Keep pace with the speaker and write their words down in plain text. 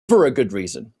for a good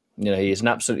reason. You know, he is an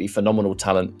absolutely phenomenal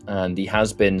talent, and he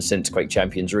has been since Quake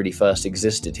Champions really first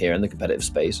existed here in the competitive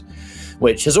space,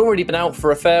 which has already been out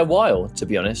for a fair while, to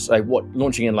be honest. Like,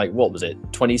 launching in, like, what was it,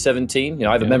 2017? You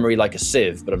know, I have a memory like a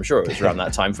sieve, but I'm sure it was around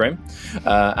that time frame.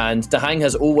 And DaHanG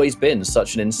has always been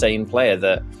such an insane player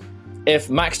that if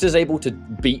maxter is able to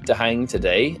beat DaHanG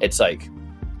today, it's like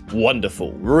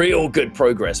wonderful, real good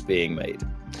progress being made.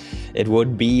 It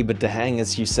would be, but DaHanG,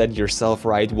 as you said yourself,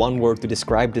 right, one word to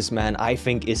describe this man, I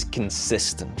think, is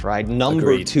consistent, right?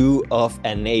 Number 2 of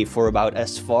NA for about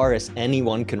as far as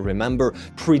anyone can remember,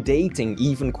 predating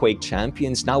even Quake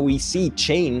Champions. Now we see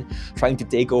Chain trying to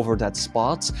take over that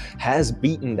spot, has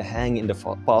beaten DaHanG in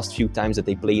the past few times that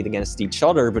they played against each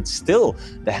other, but still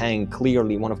DaHanG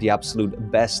clearly one of the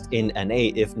absolute best in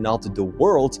NA, if not the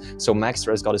world, so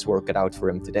maxter has got his work cut out for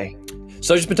him today.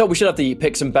 So just been told we should have the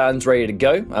picks and bans ready to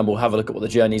go, and we'll have a look at what the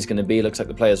journey is going to be. Looks like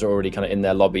the players are already kind of in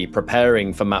their lobby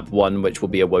preparing for map 1, which will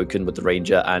be Awoken with the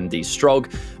Ranger and the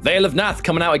Strog. Veil of Nath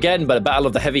coming out again, but a battle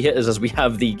of the heavy hitters as we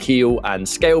have the Keel and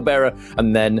Scalebearer,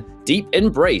 and then Deep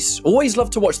Embrace. Always love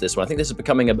to watch this one. I think this is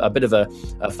becoming a bit of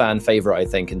a fan favorite, I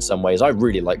think, in some ways. I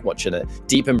really like watching it.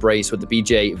 Deep Embrace with the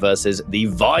BJ versus the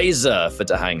Visor for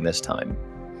DaHanG this time.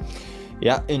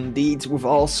 Yeah, indeed. We've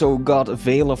also got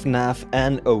Veil of Nath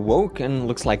and Awoken.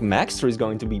 Looks like maxter is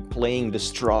going to be playing the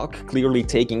Strog, clearly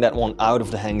taking that one out of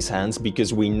DaHanG's hands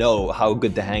because we know how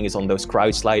good DaHanG is on those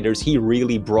crouch sliders. He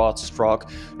really brought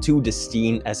Strog to the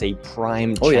scene as a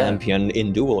prime champion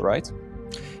in duel, right?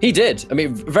 He did. I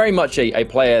mean, very much a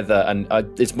player that, and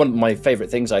it's one of my favorite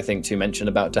things, I think, to mention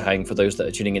about DaHanG for those that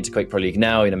are tuning into Quake Pro League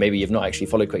now. You know, maybe you've not actually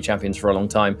followed Quake Champions for a long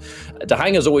time.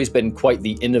 DaHanG has always been quite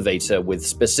the innovator with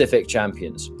specific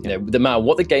champions. You know, no matter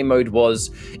what the game mode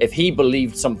was, if he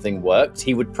believed something worked,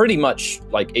 he would pretty much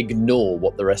like ignore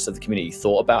what the rest of the community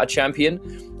thought about a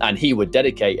champion, and he would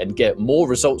dedicate and get more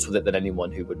results with it than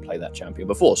anyone who would play that champion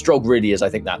before. Strog really is, I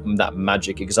think, that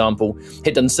magic example.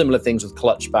 He'd done similar things with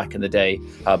Clutch back in the day,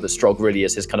 but Strog really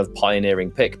is his kind of pioneering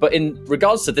pick. But in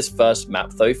regards to this first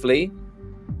map, though, Flea,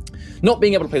 not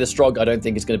being able to play the Strog, I don't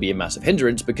think is going to be a massive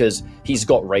hindrance because he's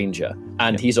got Ranger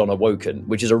and he's on Awoken,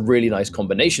 which is a really nice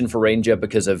combination for Ranger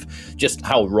because of just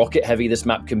how rocket heavy this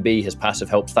map can be. His passive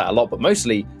helps that a lot, but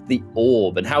mostly the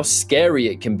Orb and how scary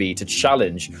it can be to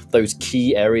challenge those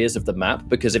key areas of the map,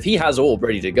 because if he has Orb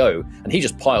ready to go and he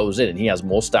just piles in and he has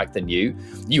more stack than you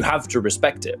have to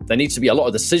respect it. There needs to be a lot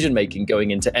of decision making going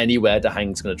into anywhere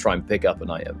DaHanG's going to try and pick up an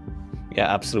item. Yeah,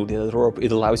 absolutely.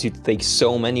 It allows you to take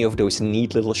so many of those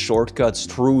neat little shortcuts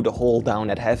through the hole down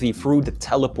at heavy, through the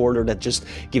teleporter that just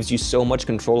gives you so much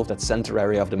control of that center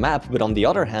area of the map. But on the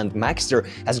other hand, maxter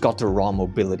has got the raw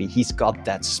mobility. He's got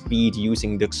that speed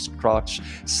using the crotch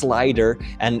slider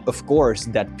and, of course,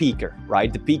 that peeker,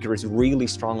 right? The peeker is really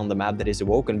strong on the map that is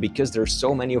Awoken because there's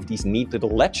so many of these neat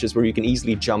little ledges where you can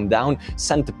easily jump down,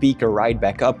 send the peeker right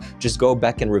back up, just go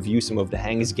back and review some of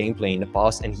DaHanG's gameplay in the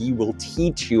past, and he will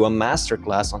teach you a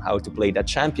masterclass on how to play that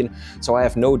champion, so I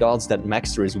have no doubts that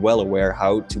maxter is well aware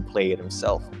how to play it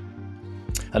himself.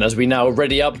 And as we now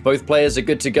ready up, both players are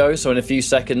good to go, so in a few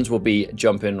seconds we'll be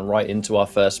jumping right into our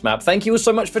first map. Thank you all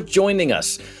so much for joining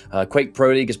us. Quake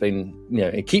Pro League has been, you know,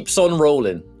 it keeps on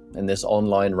rolling in this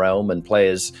online realm, and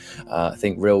players, I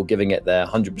think, real giving it their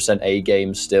 100% A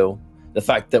game still. The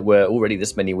fact that we're already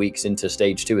this many weeks into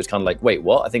stage 2 is kind of like, wait,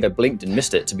 what? I think I blinked and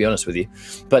missed it, to be honest with you.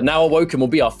 But now Awoken will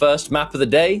be our first map of the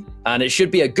day, and it should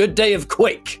be a good day of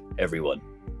Quake, everyone.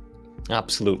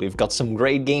 Absolutely, we've got some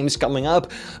great games coming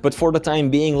up, but for the time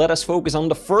being, let us focus on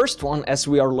the first one as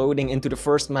we are loading into the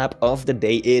first map of the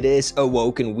day. It is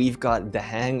Awoken. We've got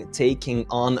DaHanG taking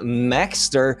on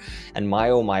maxter, and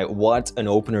my oh my, what an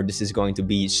opener this is going to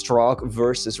be. Strog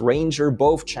versus Ranger,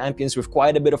 both champions with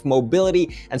quite a bit of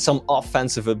mobility and some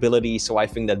offensive ability, so I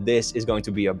think that this is going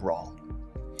to be a brawl.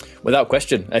 Without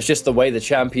question. It's just the way the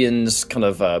champions kind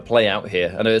of play out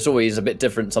here. I know it's always a bit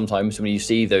different sometimes when you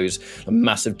see those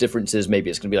massive differences.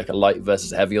 Maybe it's going to be like a light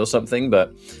versus a heavy or something,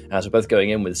 but as we're both going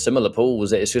in with similar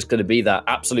pools, it's just going to be that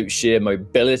absolute sheer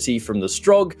mobility from the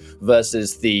Strog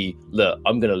versus the, look,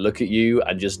 I'm going to look at you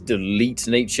and just delete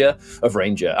nature of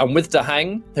Ranger. And with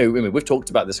DaHanG, who, I mean, we've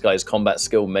talked about this guy's combat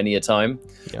skill many a time.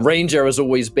 Yeah. Ranger has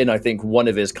always been, I think, one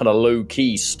of his kind of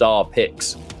low-key star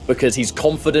picks because he's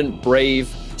confident,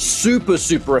 brave,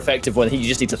 super effective when he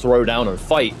just needs to throw down and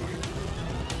fight.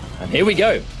 And here we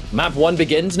go. Map 1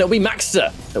 begins, and it'll be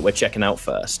maxter that we're checking out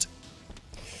first.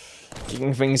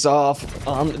 Kicking things off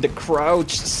on the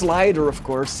crouch slider, of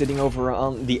course, sitting over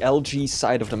on the LG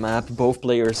side of the map. Both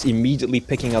players immediately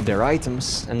picking up their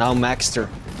items, and now maxter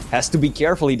has to be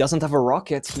careful. He doesn't have a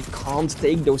rocket. He can't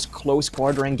take those close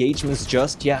quarter engagements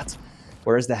just yet.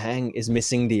 whereas DaHanG is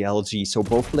missing the LG. So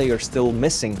both players still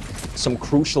missing some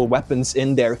crucial weapons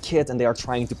in their kit, and they are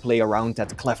trying to play around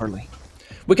that cleverly.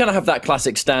 We kind of have that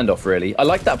classic standoff, really. I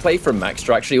like that play from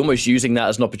maxter, actually almost using that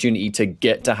as an opportunity to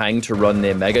get DaHanG to run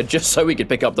near Mega, just so he could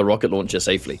pick up the rocket launcher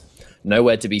safely.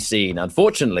 Nowhere to be seen.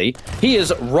 Unfortunately, he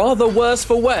is rather worse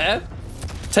for wear.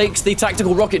 Takes the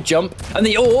tactical rocket jump, and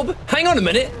the orb, hang on a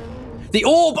minute. The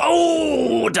orb,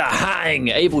 oh,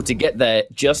 DaHanG, able to get there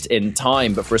just in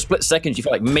time. But for a split second, you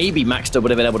feel like maybe maxter would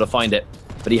have been able to find it.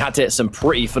 But he had to hit some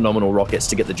pretty phenomenal rockets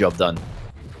to get the job done.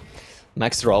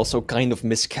 maxter also kind of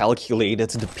miscalculated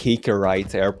the peeker right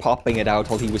there, popping it out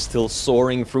while he was still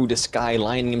soaring through the sky,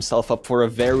 lining himself up for a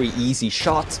very easy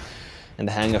shot. And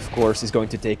DaHanG, of course, is going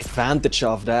to take advantage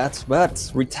of that,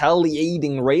 but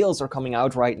retaliating rails are coming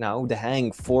out right now.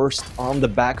 DaHanG forced on the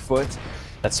back foot.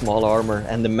 That small armor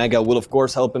and the Mega will, of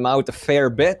course, help him out a fair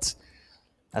bit,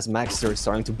 as maxter is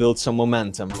starting to build some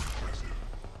momentum.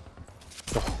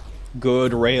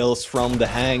 Good rails from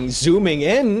DaHanG. Zooming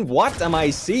in, what am I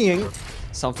seeing?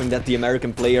 Something that the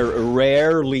American player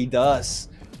rarely does,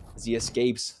 as he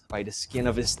escapes by the skin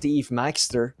of his teeth.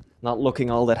 maxter not looking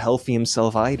all that healthy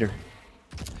himself either.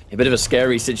 A bit of a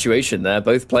scary situation there.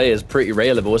 Both players pretty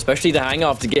railable, especially DaHanG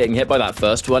after getting hit by that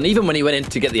first one. Even when he went in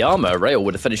to get the armor, rail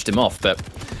would have finished him off, but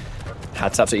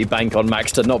had to absolutely bank on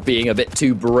maxter not being a bit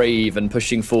too brave and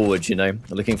pushing forward, you know.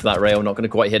 Looking for that rail, not going to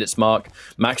quite hit its mark.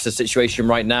 maxter's situation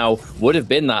right now would have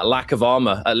been that lack of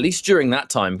armor, at least during that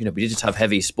time. You know, we did just have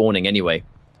heavy spawning anyway.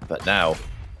 But now,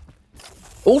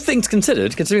 all things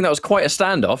considered, considering that was quite a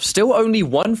standoff, still only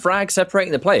one frag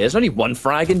separating the players. Only one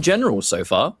frag in general so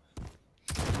far.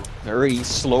 Very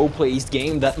slow-paced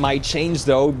game. That might change,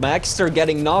 though. maxter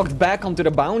getting knocked back onto the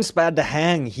bounce pad.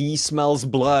 DaHanG, he smells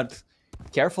blood.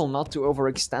 Careful not to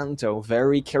overextend, though.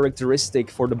 Very characteristic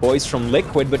for the boys from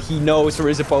Liquid, but he knows where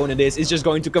his opponent is. He's just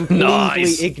going to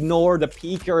completely ignore the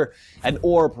peeker and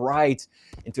orb right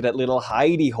into that little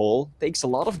hidey hole. Takes a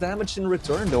lot of damage in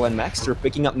return, though, and maxter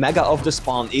picking up Mega off the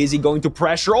spawn. Is he going to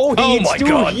pressure? Oh, he hits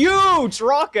two huge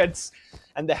rockets!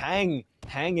 And DaHanG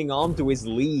hanging on to his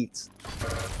lead.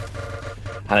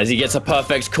 And as he gets a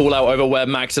perfect call out over where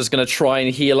maxter's going to try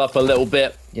and heal up a little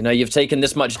bit. You know, you've taken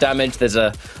this much damage. There's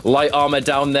a light armor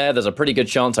down there. There's a pretty good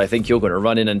chance I think you're going to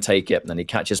run in and take it. And then he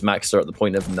catches maxter at the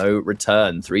point of no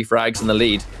return. 3 frags in the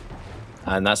lead.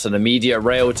 And that's an immediate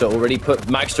rail to already put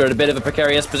maxter in a bit of a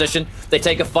precarious position. They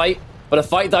take a fight. But a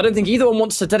fight that I don't think either one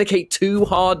wants to dedicate too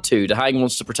hard to. DaHanG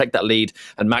wants to protect that lead,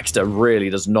 and maxter really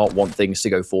does not want things to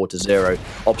go 4-0.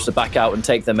 Opts to back out and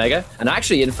take the Mega, and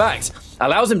actually, in fact,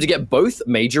 allows him to get both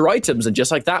major items, and just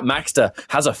like that, maxter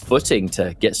has a footing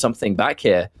to get something back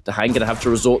here. DaHanG going to have to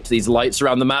resort to these lights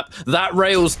around the map. That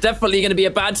rail's definitely going to be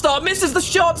a bad start. Misses the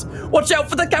shot! Watch out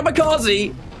for the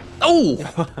kamikaze!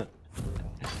 Oh!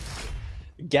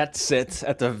 Gets it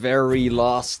at the very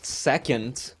last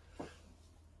second.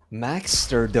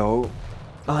 maxter, though,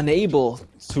 unable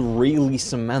to really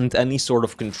cement any sort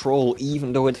of control,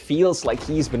 even though it feels like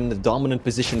he's been in the dominant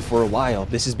position for a while.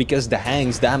 This is because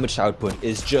DaHanG's damage output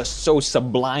is just so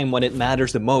sublime when it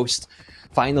matters the most.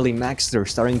 Finally, maxter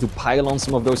starting to pile on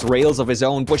some of those rails of his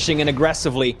own, pushing in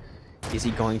aggressively. Is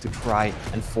he going to try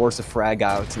and force a frag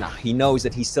out? Nah, he knows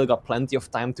that he's still got plenty of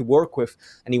time to work with,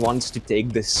 and he wants to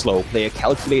take this slow, play a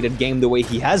calculated game the way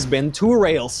he has been. 2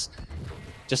 rails.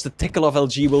 Just a tickle of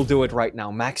LG will do it right now.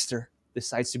 maxter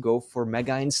decides to go for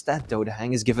Mega instead, though.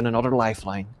 DaHanG is given another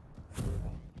lifeline.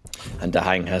 And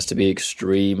DaHanG has to be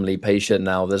extremely patient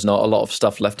now. There's not a lot of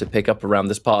stuff left to pick up around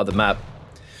this part of the map.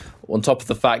 On top of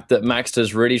the fact that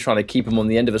maxter's really trying to keep him on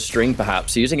the end of a string,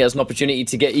 perhaps, using it as an opportunity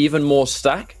to get even more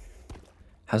stack.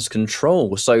 Has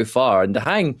control so far, and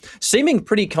DaHanG seeming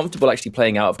pretty comfortable actually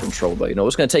playing out of control, though. You know,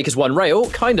 it's going to take his 1 rail,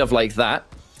 kind of like that.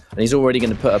 And he's already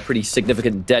going to put a pretty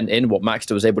significant dent in what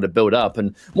maxter was able to build up.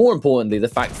 And more importantly, the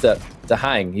fact that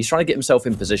DaHanG, he's trying to get himself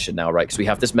in position now, right? Because we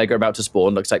have this Mega about to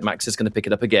spawn. Looks like Max is going to pick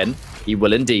it up again. He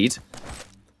will indeed.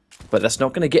 But that's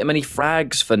not going to get him any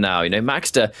frags for now. You know,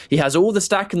 maxter, he has all the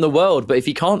stack in the world, but if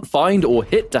he can't find or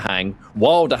hit DaHanG,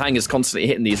 while DaHanG is constantly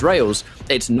hitting these rails,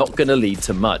 it's not going to lead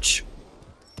to much.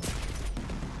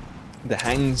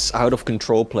 DaHanG's out of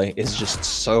control play is just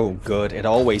so good. It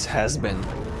always has been.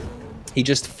 He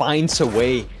just finds a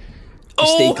way to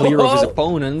stay clear of his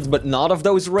opponent, but not of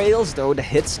those rails, though. The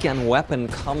hit scan weapon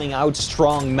coming out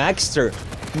strong. maxter,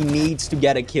 he needs to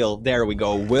get a kill. There we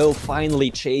go. Will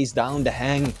finally chase down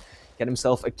DaHanG, get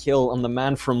himself a kill on the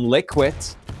man from Liquid.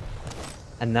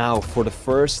 And now, for the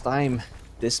first time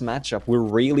this matchup, we're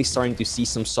really starting to see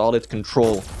some solid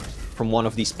control from one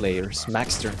of these players.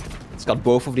 maxter, it's got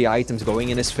both of the items going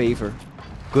in his favor.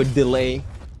 Good delay.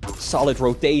 Solid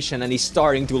rotation, and he's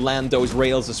starting to land those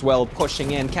rails as well,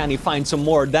 pushing in. Can he find some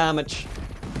more damage?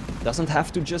 Doesn't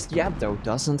have to just yet, though.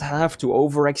 Doesn't have to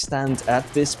overextend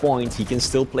at this point. He can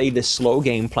still play this slow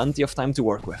game. Plenty of time to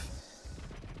work with.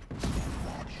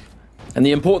 And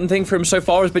the important thing for him so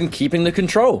far has been keeping the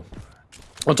control.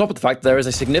 On top of the fact there is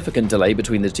a significant delay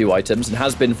between the two items, and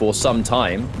has been for some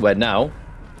time, where now,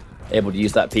 able to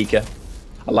use that Pika.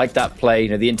 I like that play, you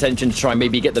know, the intention to try and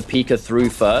maybe get the Pika through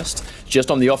first,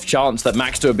 just on the off chance that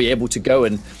maxter would be able to go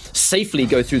and safely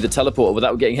go through the teleporter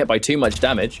without getting hit by too much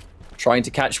damage. Trying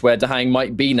to catch where DaHanG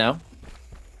might be now.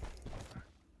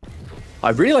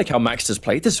 I really like how maxter's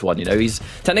played this one, you know, he's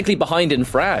technically behind in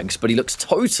frags, but he looks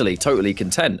totally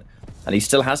content. And he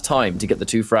still has time to get the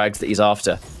 2 frags that he's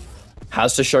after.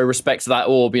 Has to show respect to that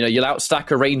orb. You know, you'll outstack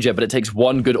a ranger, but it takes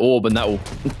one good orb and that will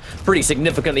pretty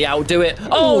significantly outdo it.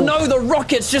 Oh no, the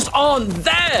rockets just aren't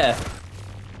there!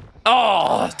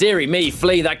 Oh, dearie me,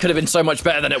 Flea, that could have been so much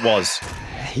better than it was.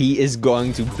 He is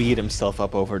going to beat himself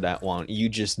up over that one. You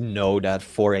just know that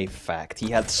for a fact.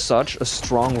 He had such a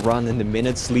strong run in the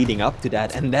minutes leading up to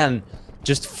that, and then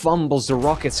just fumbles the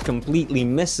rockets completely,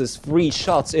 misses 3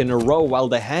 shots in a row while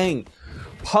DaHanG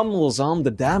pummels on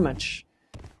the damage.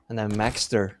 And then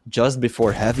maxter, just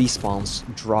before heavy spawns,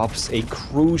 drops a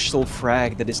crucial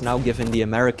frag that is now giving the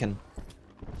American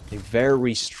a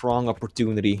very strong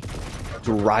opportunity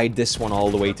to ride this one all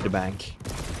the way to the bank.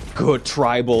 Good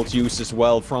tri-bolt use as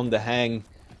well from DaHanG.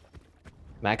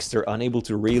 maxter unable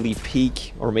to really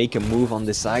peek or make a move on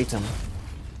this item.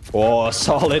 Oh,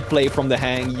 solid play from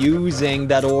DaHanG, using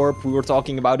that orb. We were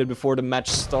talking about it before the match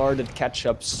started. Catch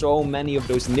up so many of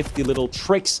those nifty little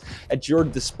tricks at your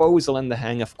disposal, and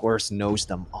DaHanG, of course, knows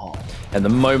them all. And the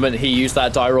moment he used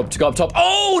that dire orb to go up top,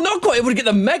 oh, not quite able to get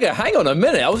the mega. Hang on a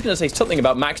minute. I was going to say something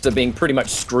about maxter being pretty much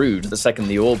screwed the second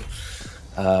the orb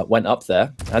went up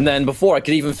there. And then before I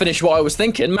could even finish what I was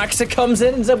thinking, maxter comes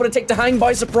in and is able to take DaHanG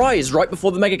by surprise right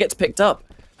before the mega gets picked up.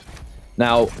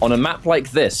 Now, on a map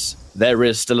like this, there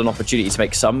is still an opportunity to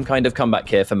make some kind of comeback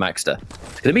here for maxter.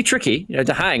 It's going to be tricky, you know,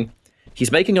 DaHanG.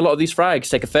 He's making a lot of these frags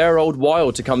take a fair old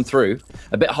while to come through.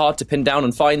 A bit hard to pin down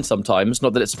and find sometimes.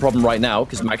 Not that it's a problem right now,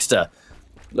 because maxter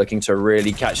looking to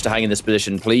really catch DaHanG in this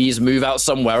position. Please move out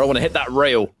somewhere. I want to hit that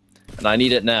rail, and I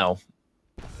need it now.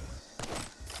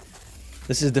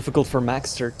 This is difficult for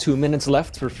maxter. 2 minutes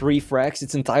left for 3 frags.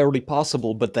 It's entirely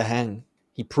possible, but DaHanG,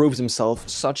 he proves himself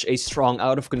such a strong,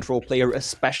 out-of-control player,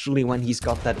 especially when he's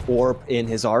got that orb in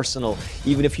his arsenal.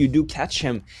 Even if you do catch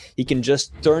him, he can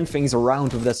just turn things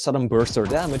around with that sudden burst or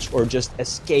damage, or just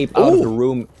escape out of the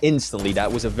room instantly.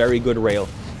 That was a very good rail.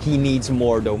 He needs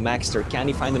more, though. maxter, can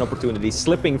he find an opportunity?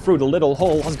 Slipping through the little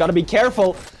hole, has got to be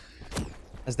careful!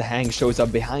 As DaHanG shows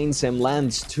up behind him,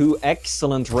 lands 2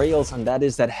 excellent rails, and that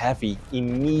is that heavy.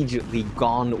 Immediately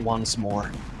gone once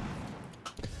more.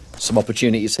 Some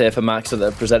opportunities here for maxter that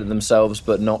have presented themselves,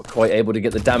 but not quite able to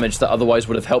get the damage that otherwise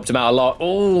would have helped him out a lot.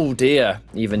 Oh dear,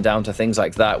 even down to things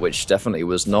like that, which definitely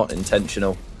was not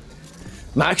intentional.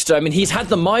 maxter, I mean, he's had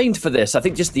the mind for this. I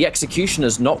think just the execution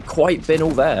has not quite been all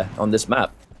there on this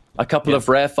map. A couple of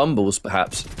rare fumbles,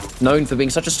 perhaps. Known for being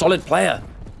such a solid player.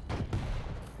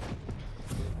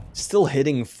 Still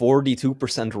hitting 42%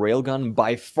 railgun,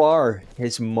 by far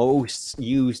his most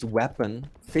used weapon.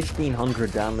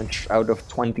 1500 damage out of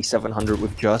 2700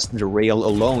 with just the rail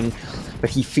alone. But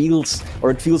he feels,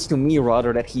 or it feels to me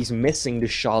rather, that he's missing the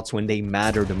shots when they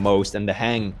matter the most, and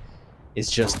DaHanG is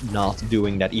just not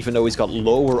doing that. Even though he's got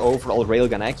lower overall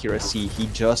railgun accuracy, he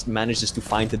just manages to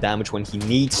find the damage when he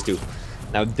needs to.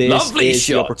 Now this is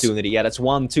the opportunity. Yeah, that's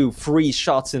 1, 2, 3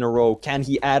 shots in a row. Can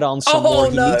he add on some more?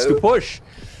 He needs to push.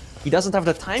 He doesn't have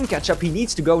the time catch-up. He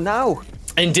needs to go now.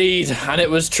 Indeed, and it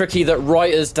was tricky that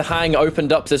right as DaHanG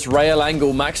opened up this rail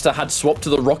angle, maxter had swapped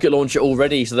to the rocket launcher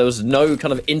already, so there was no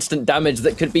kind of instant damage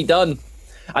that could be done.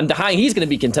 And DaHanG, he's going to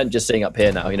be content just sitting up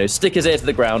here now, you know, stick his ear to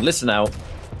the ground, listen out.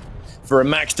 For a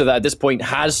maxter that at this point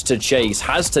has to chase,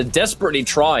 has to desperately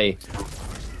try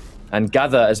and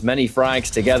gather as many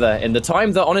frags together in the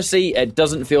time that, honestly, it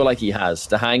doesn't feel like he has.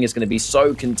 DaHanG is going to be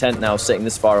so content now sitting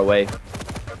this far away.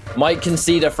 Might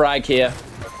concede a frag here,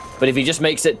 but if he just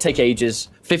makes it take ages,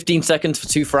 15 seconds for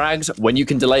 2 frags, when you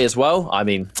can delay as well, I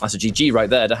mean, that's a GG right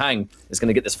there. DaHanG is going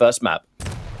to get this first map.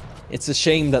 It's a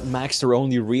shame that maxter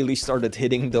only really started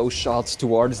hitting those shots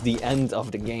towards the end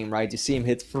of the game, right? You see him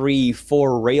hit 3,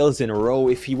 4 rails in a row.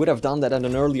 If he would have done that at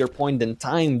an earlier point in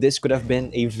time, this could have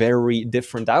been a very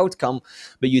different outcome.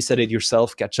 But you said it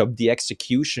yourself, Ketchup, the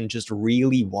execution just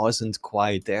really wasn't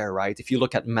quite there, right? If you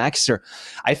look at maxter,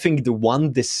 I think the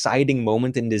one deciding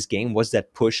moment in this game was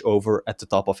that push over at the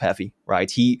top of Heavy, right?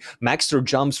 maxter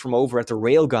jumps from over at the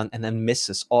railgun and then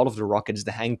misses all of the rockets.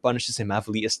 DaHanG punishes him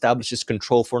heavily, establishes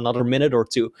control for another minute or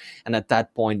two, and at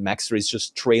that point maxter is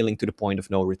just trailing to the point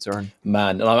of no return.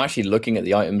 Man, and I'm actually looking at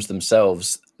the items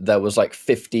themselves. There was like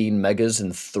 15 megas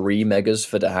and 3 megas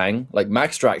for DaHanG. Like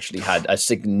maxter actually had a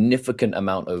significant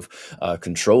amount of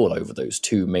control over those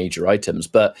 2 major items,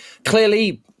 but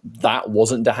clearly that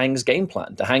wasn't DaHanG's game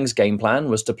plan. DaHanG's game plan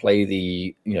was to play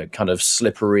the kind of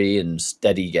slippery and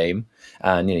steady game,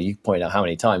 and you point out how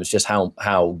many times just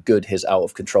how good his out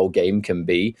of control game can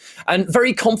be, and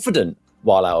very confident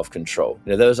while out of control.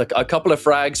 There was a couple of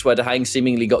frags where DaHanG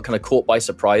seemingly got kind of caught by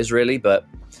surprise, really, but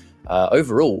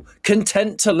overall,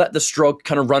 content to let the Strog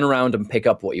kind of run around and pick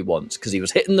up what he wants, because he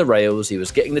was hitting the rails, he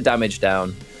was getting the damage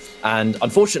down, and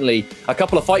unfortunately, a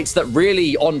couple of fights that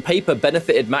really, on paper,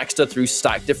 benefited maxter through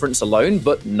stack difference alone,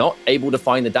 but not able to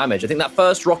find the damage. I think that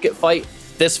first rocket fight,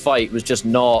 this fight was just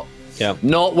not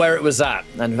where it was at,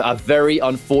 and a very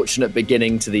unfortunate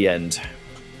beginning to the end.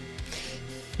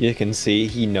 You can see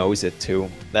he knows it too.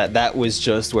 That was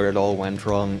just where it all went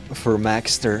wrong for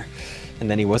maxter. And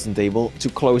then he wasn't able to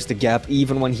close the gap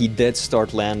even when he did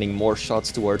start landing more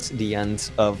shots towards the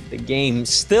end of the game.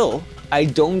 Still, I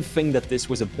don't think that this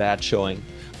was a bad showing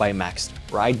by maxter,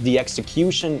 right? The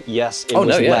execution, yes, it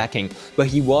was lacking, but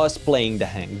he was playing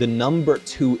DaHanG, the number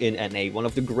 2 in NA, one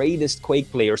of the greatest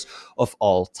Quake players of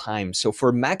all time. So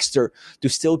for maxter to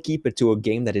still keep it to a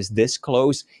game that is this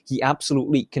close, he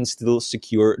absolutely can still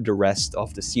secure the rest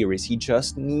of the series. He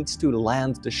just needs to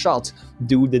land the shot,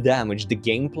 do the damage. The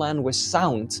game plan was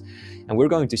sound, and we're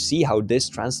going to see how this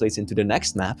translates into the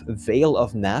next map, Veil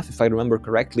of Nav. If I remember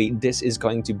correctly, this is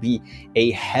going to be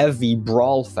a heavy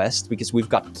brawl fest, because we've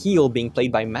got Keel being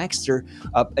played by maxter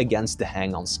up against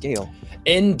DaHanG on scale.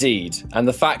 Indeed, and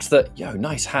the fact that,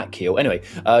 nice hack, Keel. Anyway,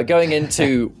 going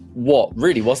into what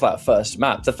really was that first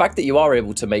map, the fact that you are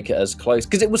able to make it as close,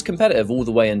 because it was competitive all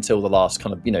the way until the last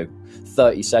kind of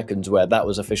 30 seconds where that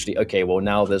was officially okay, well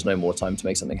now there's no more time to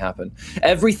make something happen.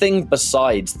 Everything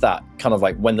besides that, kind of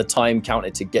like when the time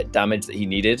counted to get damage that he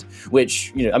needed,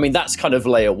 which I mean that's kind of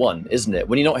layer 1, isn't it?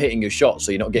 When you're not hitting your shot,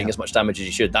 so you're not getting as much damage as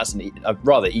you should, that's a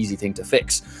rather easy thing to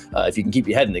fix if you can keep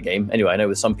your head in the game. Anyway, I know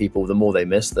with some people the more they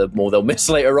miss, the more they'll miss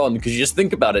later on, because you just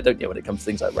think about it, don't you, when it comes to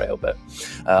things like rail. But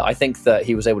I think that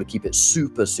he was able to keep it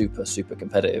super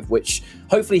competitive, which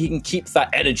hopefully he can keep that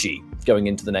energy going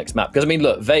into the next map. Because I mean,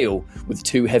 look, Veil with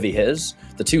 2 heavy hitters,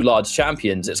 the 2 large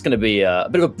champions, it's going to be a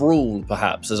bit of a brawl,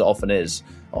 perhaps, as it often is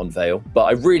on Veil. But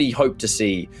I really hope to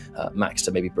see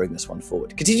maxter maybe bring this one forward,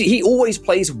 because he always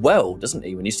plays well, doesn't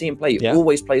he? When you see him play, he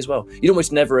always plays well. You'd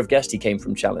almost never have guessed he came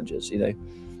from challenges,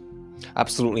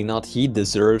 Absolutely not. He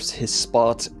deserves his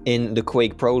spot in the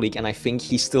Quake Pro League, and I think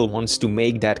he still wants to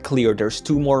make that clear. There's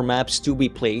 2 more maps to be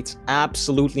played.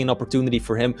 Absolutely an opportunity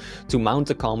for him to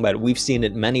mount a combat. We've seen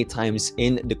it many times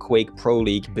in the Quake Pro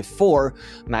League before.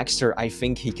 maxter, I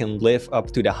think he can live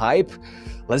up to the hype.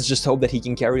 Let's just hope that he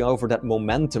can carry over that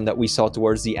momentum that we saw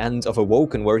towards the end of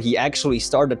Awoken, where he actually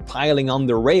started piling on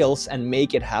the rails, and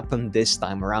make it happen this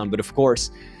time around. But of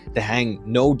course, DaHanG,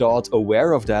 no doubt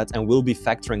aware of that, and will be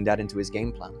factoring that into his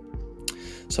game plan.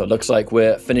 So it looks like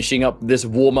we're finishing up this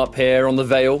warm-up here on the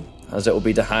Veil, as it will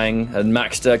be DaHanG and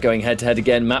maxter going head-to-head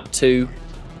again, map 2.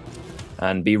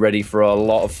 And be ready for a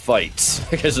lot of fights,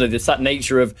 because it's that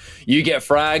nature of you get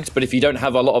fragged, but if you don't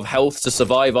have a lot of health to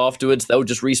survive afterwards, they'll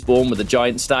just respawn with a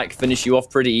giant stack, finish you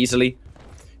off pretty easily.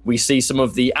 We see some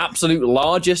of the absolute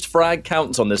largest frag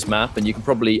counts on this map, and you can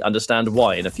probably understand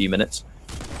why in a few minutes.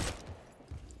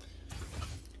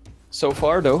 So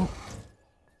far, though,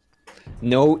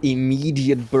 no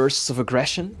immediate bursts of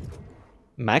aggression.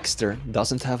 maxter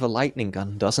doesn't have a lightning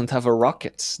gun, doesn't have a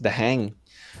rocket. DaHanG,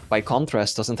 by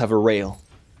contrast, doesn't have a rail.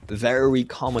 Very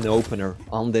common opener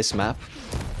on this map.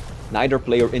 Neither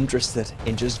player interested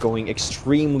in just going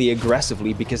extremely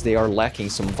aggressively, because they are lacking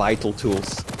some vital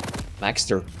tools.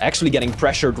 maxter actually getting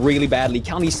pressured really badly.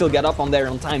 Can he still get up on there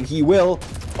on time? He will.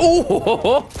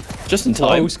 Oh, just in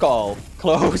time. Close call.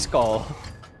 Close call.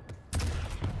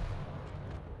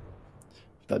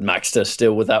 But maxter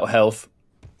still without health.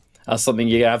 That's something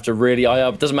you have to really eye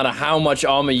up. Doesn't matter how much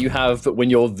armor you have, but when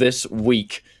you're this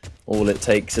weak, all it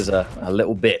takes is a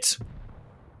little bit.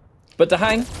 But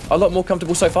DaHanG, a lot more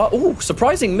comfortable so far. Ooh,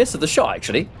 surprising miss of the shot,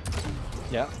 actually.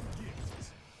 Yeah.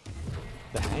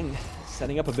 DaHanG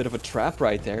setting up a bit of a trap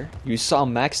right there. You saw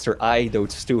maxter eye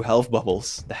those 2 health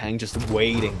bubbles. DaHanG just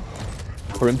waiting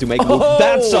for him to make a move.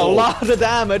 That's a lot of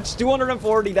damage.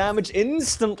 240 damage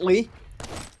instantly.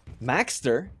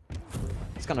 Maxter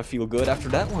is gonna feel good after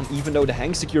that one, even though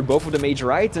DaHanG secured both of the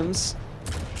major items.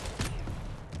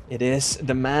 It is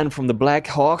the man from the Black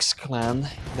Hawks clan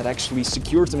that actually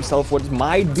secures himself what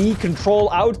might be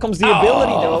control. Out comes the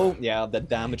ability though. Yeah, the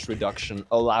damage reduction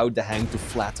allowed DaHanG to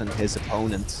flatten his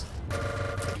opponent.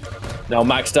 Now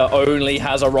maxter only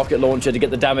has a rocket launcher to get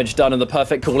the damage done, and the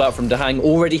perfect call out from DaHanG,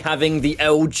 already having the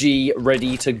LG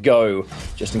ready to go,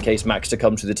 just in case maxter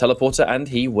comes to the teleporter, and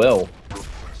he will.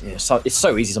 Yeah, it's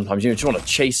so easy sometimes. You just want to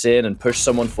chase in and push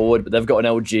someone forward, but they've got an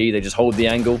LG. They just hold the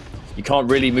angle. You can't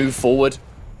really move forward.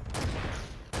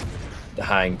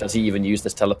 DaHanG, does he even use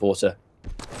this teleporter?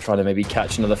 Trying to maybe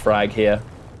catch another frag here.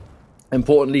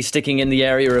 Importantly, sticking in the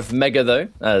area of Mega though,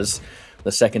 as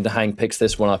the second DaHanG picks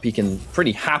this one up, he can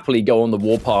pretty happily go on the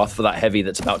warpath for that heavy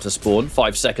that's about to spawn.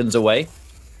 5 seconds away.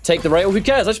 Take the rail, who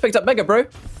cares? I just picked up Mega, bro.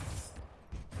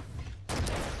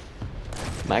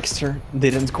 Maxter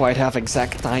didn't quite have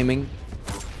exact timing,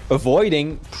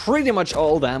 avoiding pretty much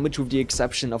all damage with the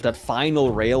exception of that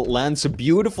final rail. Lands a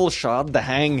beautiful shot.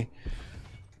 DaHanG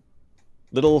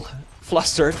little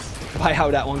flustered by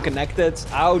how that one connected.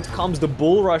 Out comes the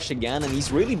bull rush again, and he's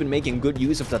really been making good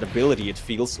use of that ability, it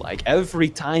feels like. Every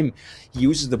time he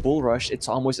uses the bull rush, it's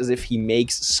almost as if he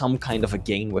makes some kind of a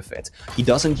gain with it. He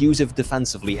doesn't use it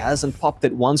defensively, hasn't popped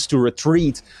it once to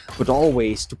retreat, but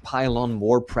always to pile on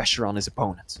more pressure on his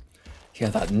opponent. Yeah,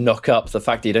 that knock up, the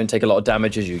fact that you don't take a lot of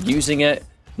damage as you're using it,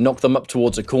 knock them up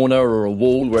towards a corner or a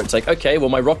wall where it's like, okay, well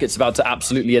my rocket's about to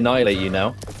absolutely annihilate you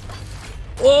now.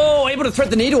 Oh, able to thread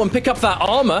the needle and pick up that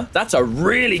armor. That's a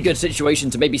really good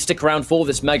situation to maybe stick around for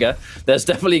this Mega. There's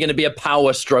definitely going to be a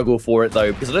power struggle for it,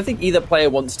 though, because I don't think either player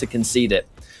wants to concede it,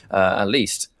 at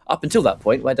least up until that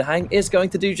point where DaHanG is going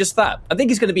to do just that. I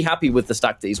think he's going to be happy with the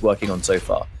stack that he's working on so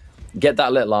far. Get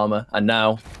that little armor, and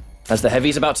now, as the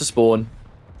heavy's about to spawn,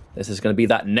 this is going to be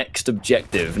that next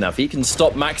objective. Now, if he can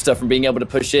stop maxter from being able to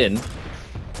push in...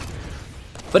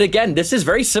 But again, this is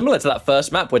very similar to that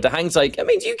first map where DaHanG's like, I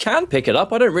mean, you can pick it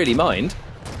up, I don't really mind.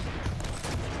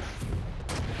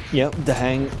 Yep,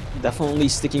 DaHanG definitely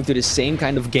sticking to the same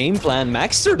kind of game plan.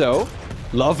 Maxter, though,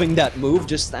 loving that move,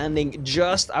 just standing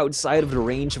just outside of the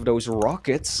range of those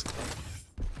rockets.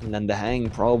 And then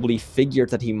DaHanG probably figured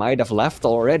that he might have left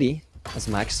already, as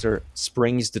Maxter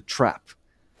springs the trap.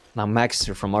 Now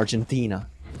Maxter from Argentina,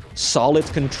 solid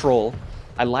control.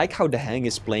 I like how DaHanG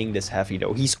is playing this heavy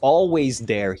though. He's always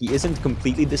there. He isn't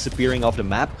completely disappearing off the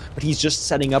map, but he's just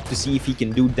setting up to see if he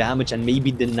can do damage and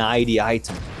maybe deny the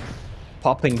item.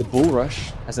 Popping the bull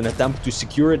rush as an attempt to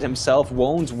secure it himself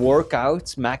won't work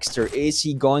out. Maxter, is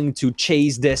he going to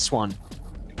chase this one?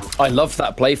 I love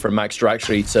that play from Maxter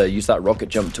actually to use that rocket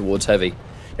jump towards heavy. You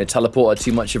know, teleporter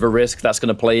too much of a risk. That's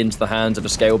going to play into the hands of a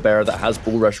scale bearer that has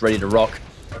bull rush ready to rock.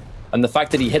 And the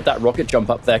fact that he hit that rocket jump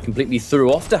up there completely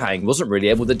threw off DaHanG, wasn't really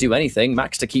able to do anything.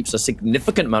 Maxter keeps a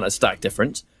significant amount of stack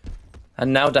difference.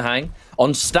 And now DaHanG,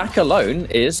 on stack alone,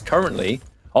 is currently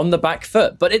on the back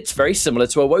foot. But it's very similar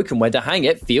to Awoken, where DaHanG,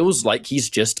 it feels like he's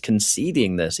just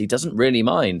conceding this. He doesn't really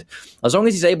mind. As long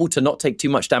as he's able to not take too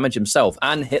much damage himself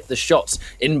and hit the shots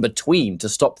in between to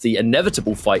stop the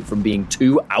inevitable fight from being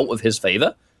too out of his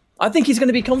favor, I think he's going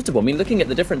to be comfortable. I mean, looking at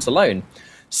the difference alone,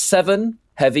 7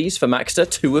 heavies for Maxter,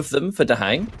 2 of them for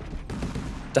DaHanG.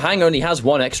 DaHanG only has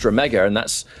 1 extra Mega, and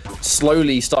that's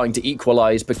slowly starting to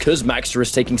equalize because Maxter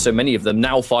is taking so many of them,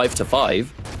 now 5 to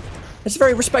 5. It's a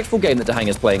very respectful game that DaHanG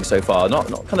is playing so far, not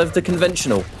kind of the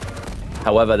conventional.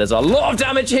 However, there's a lot of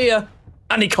damage here,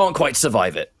 and he can't quite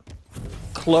survive it.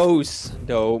 Close,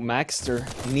 though. Maxter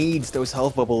needs those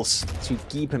health bubbles to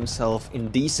keep himself in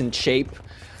decent shape.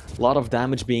 A lot of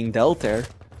damage being dealt there.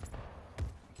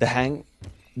 DaHanG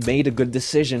made a good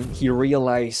decision. He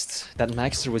realized that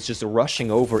Maxter was just rushing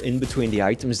over in between the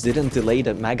items, didn't delay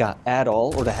the Mega at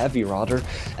all, or the heavy rather,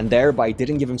 and thereby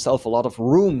didn't give himself a lot of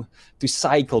room to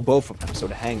cycle both of them. So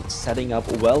DaHanG setting up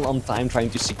well on time, trying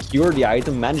to secure the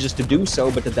item, manages to do so,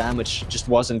 but the damage just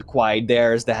wasn't quite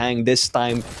there, as DaHanG this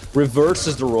time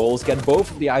reverses the roles, get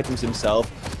both of the items himself.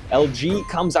 LG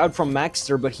comes out from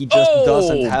Maxter, but he just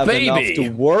doesn't have enough to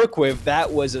work with.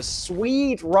 That was a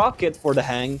sweet rocket for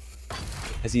DaHanG,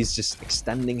 as he's just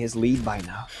extending his lead by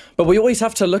now. But we always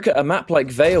have to look at a map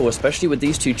like Vale, especially with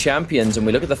these 2 champions, and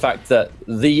we look at the fact that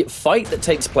the fight that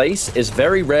takes place is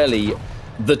very rarely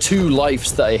the 2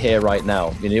 lives that are here right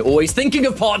now. You know, you're always thinking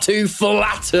of part 2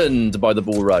 flattened by the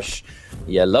bull rush.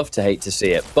 Yeah, love to hate to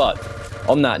see it. But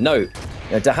on that note,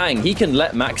 DaHanG, he can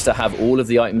let maxter have all of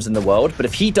the items in the world, but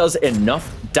if he does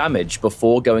enough damage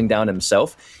before going down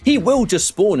himself, he will just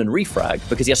spawn and refrag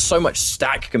because he has so much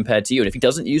stack compared to you. And if he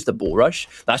doesn't use the ball rush,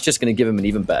 that's just going to give him an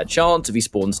even better chance. If he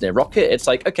spawns near rocket, it's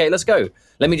like, okay, let's go.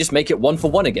 Let me just make it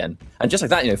 1-for-1 again. And just like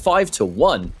that,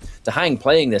 5-to-1. DaHanG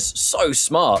playing this so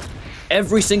smart.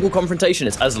 Every single confrontation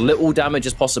is as little damage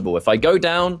as possible. If I go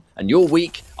down and you're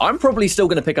weak, I'm probably still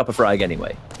going to pick up a frag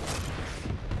anyway.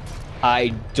 I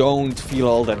don't feel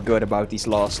all that good about these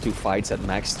last 2 fights that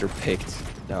maxter picked.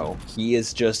 No, he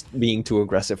is just being too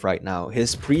aggressive right now.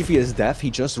 His previous death,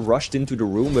 he just rushed into the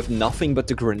room with nothing but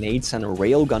the grenades and a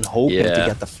railgun, hoping to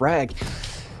get the frag.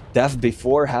 Death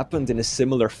before happened in a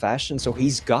similar fashion, so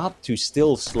he's got to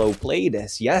still slow play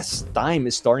this. Yes, time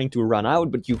is starting to run out,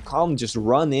 but you can't just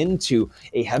run into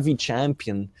a heavy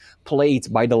champion played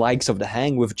by the likes of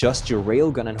DaHanG with just your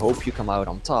railgun and hope you come out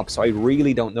on top. So I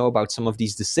really don't know about some of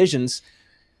these decisions,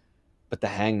 but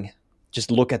DaHanG, just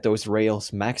look at those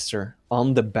rails. Maxter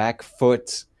on the back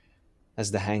foot as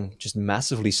DaHanG just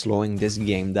massively slowing this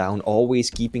game down, always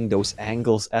keeping those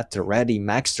angles at the ready.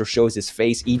 Maxter shows his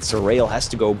face, eats a rail, has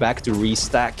to go back to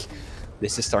restack.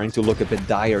 This is starting to look a bit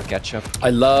dire, Ketchup. I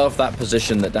love that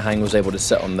position that DaHanG was able to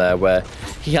set on there, where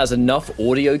he has enough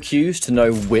audio cues to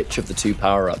know which of the 2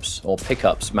 power-ups or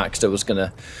pickups Maxter was going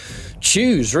to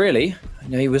choose, really.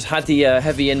 He had the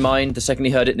heavy in mind. The second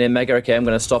he heard it near Mega, okay, I'm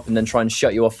going to stop and then try and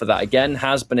shut you off for that again.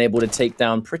 Has been able to take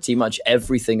down pretty much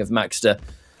everything of Maxter,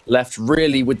 left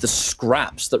really with the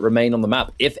scraps that remain on the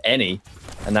map, if any.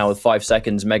 And now with 5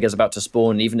 seconds, Mega's about to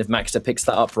spawn. Even if Maxter picks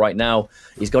that up right now,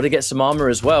 he's got to get some armor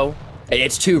as well.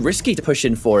 It's too risky to push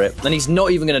in for it, and he's not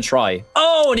even going to try.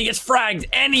 Oh, and he gets fragged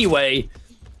anyway.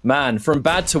 Man, from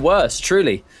bad to worse,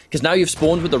 truly. Because now you've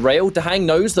spawned with the rail. DaHanG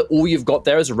knows that all you've got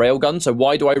there is a railgun, so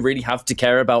why do I really have to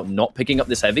care about not picking up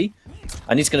this heavy?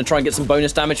 And he's going to try and get some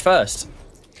bonus damage first.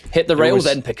 Hit the rail,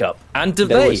 then pick up. And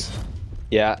Devay.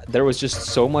 Yeah, there was just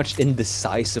so much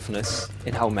indecisiveness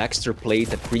in how Maxter played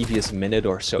the previous minute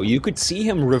or so. You could see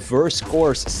him reverse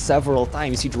course several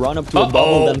times. He'd run up to a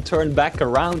bubble, then turn back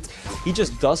around. He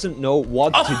just doesn't know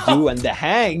what to do. And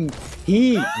DaHanG,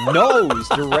 he knows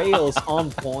the rails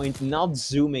on point, not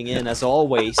zooming in as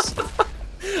always.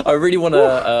 I really want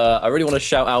to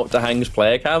shout out DaHanG's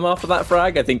player cam after that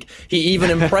frag. I think he even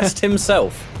impressed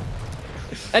himself.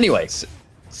 Anyway.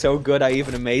 So good, I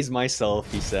even amaze myself,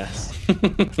 he says.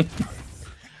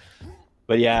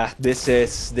 But yeah, this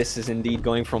is indeed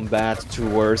going from bad to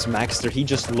worse. Maxter, he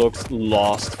just looked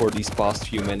lost for these past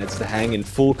few minutes. DaHanG in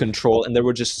full control, and there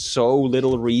were just so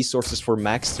little resources for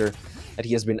Maxter that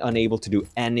he has been unable to do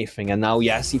anything. And now,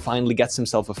 yes, he finally gets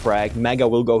himself a frag. Mega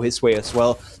will go his way as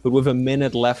well, but with a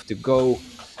minute left to go,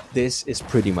 this is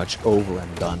pretty much over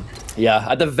and done. Yeah,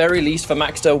 at the very least for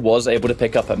Maxter was able to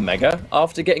pick up a Mega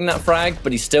after getting that frag,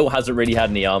 but he still hasn't really had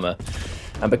any armor.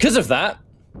 And because of that,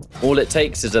 all it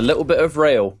takes is a little bit of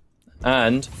rail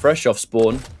and fresh off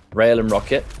spawn, rail and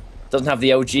rocket. Doesn't have the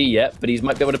LG yet, but he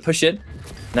might be able to push it.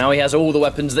 Now he has all the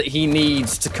weapons that he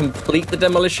needs to complete the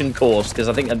demolition course, because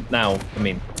I think now,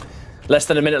 less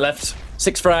than a minute left,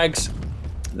 6 frags.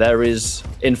 There is,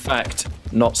 in fact,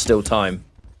 not still time.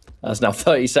 There's now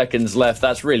 30 seconds left.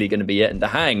 That's really going to be it. And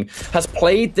DaHanG has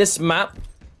played this map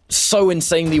so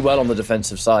insanely well on the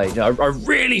defensive side. A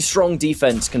really strong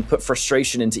defense can put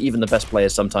frustration into even the best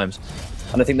players sometimes.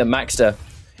 And I think that Maxter,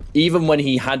 even when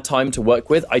he had time to work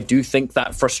with, I do think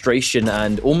that frustration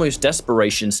and almost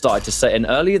desperation started to set in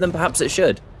earlier than perhaps it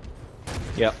should.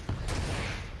 Yep.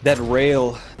 That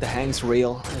rail, DaHanG's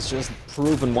rail, has just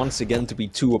proven once again to be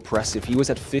too oppressive. He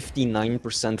was at 59%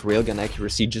 railgun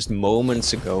accuracy just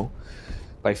moments ago.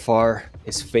 By far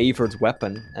his favorite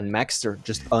weapon, and Maxter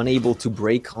just unable to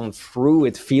break on through.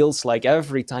 It feels like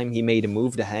every time he made a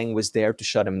move, DaHanG was there to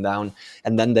shut him down.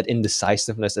 And then that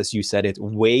indecisiveness, as you said it,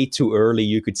 way too early.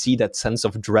 You could see that sense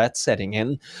of dread setting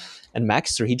in. And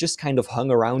Maxter, he just kind of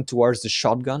hung around towards the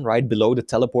shotgun right below the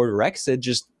teleporter exit,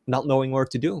 just not knowing where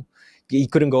to do. He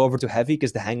couldn't go over to heavy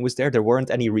because DaHanG was there. There weren't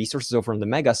any resources over on the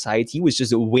Mega side. He was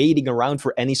just waiting around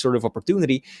for any sort of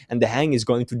opportunity, and DaHanG is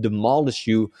going to demolish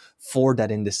you for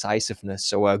that indecisiveness.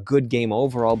 So a good game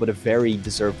overall, but a very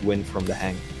deserved win from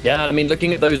DaHanG. Yeah,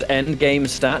 looking at those end game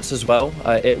stats as well,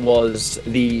 it was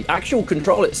the actual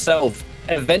control itself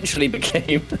eventually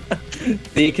became...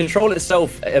 the control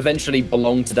itself eventually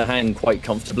belonged to DaHanG quite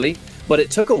comfortably. But it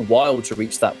took a while to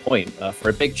reach that point. For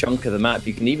a big chunk of the map,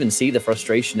 you can even see the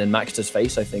frustration in Maxter's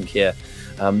face, I think, here.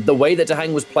 The way that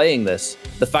DaHanG was playing this,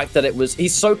 the fact that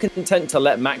he's so content to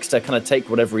let Maxter kind of take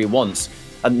whatever he wants.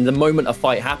 And the moment a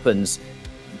fight happens,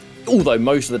 although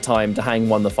most of the time DaHanG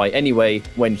won the fight anyway,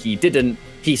 when he didn't,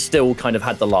 he still kind of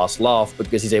had the last laugh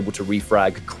because he's able to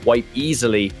refrag quite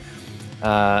easily.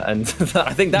 And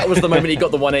I think that was the moment he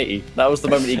got the 180. That was the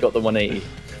moment he got the 180.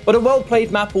 But a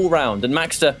well-played map all round. And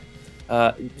maxter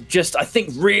just, I think,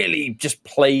 really just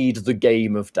played the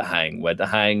game of DaHanG, where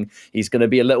DaHanG, he's going to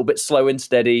be a little bit slow and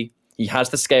steady. He has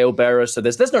the scale bearer, so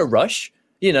there's no rush,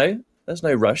 you know, there's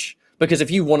no rush. Because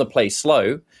if you want to play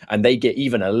slow and they get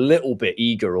even a little bit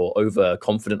eager or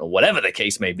overconfident or whatever the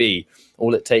case may be,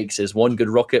 all it takes is one good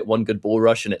rocket, one good ball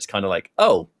rush, and it's kind of like,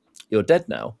 oh, you're dead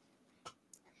now.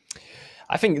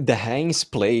 I think DaHanG's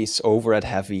plays over at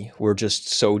Heavy were just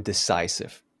so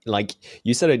decisive. Like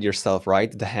you said it yourself,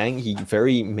 right? DaHanG, he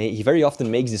very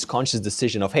often makes this conscious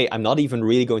decision of, hey, I'm not even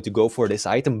really going to go for this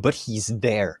item, but he's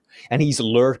there and he's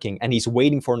lurking and he's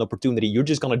waiting for an opportunity. You're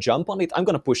just going to jump on it. I'm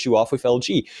going to push you off with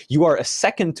LG. You are a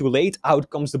second too late. Out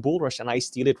comes the bull rush and I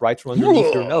steal it right from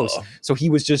underneath your nose. So he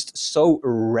was just so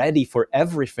ready for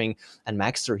everything. And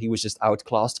maxter, he was just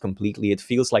outclassed completely. It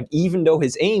feels like even though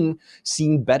his aim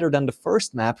seemed better than the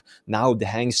first map, now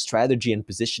DaHanG's strategy and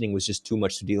positioning was just too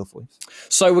much to deal with.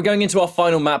 So we're going into our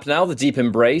final map now, the Deep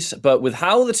Embrace. But with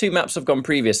how the two maps have gone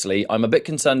previously, I'm a bit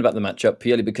concerned about the matchup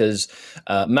purely because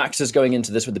maxter's going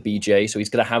into this with the BJ, so he's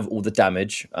going to have all the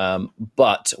damage.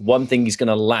 But one thing he's going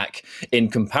to lack in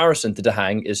comparison to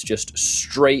DaHanG is just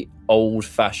straight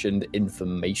old-fashioned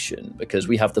information, because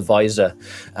we have the visor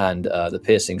and the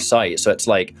piercing sight. So it's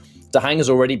like DaHanG has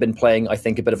already been playing, I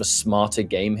think, a bit of a smarter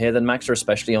game here than maxter,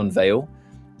 especially on Veil.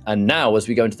 And now, as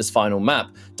we go into this final map,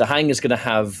 DaHanG is going to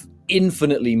have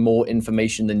infinitely more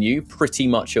information than you pretty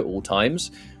much at all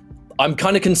times. I'm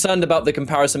kind of concerned about the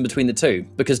comparison between the two,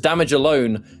 because damage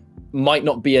alone might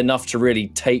not be enough to really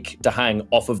take DaHanG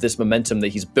off of this momentum that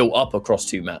he's built up across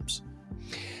two maps.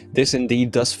 This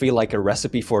indeed does feel like a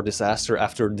recipe for disaster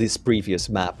after this previous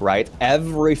map, right?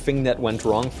 Everything that went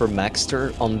wrong for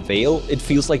maxter on Veil, it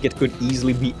feels like it could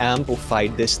easily be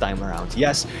amplified this time around.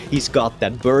 Yes, he's got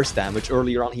that burst damage.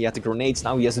 Earlier on he had the grenades,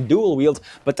 now he has a dual wield,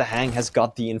 but DaHanG has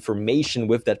got the information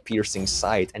with that piercing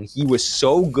sight, and he was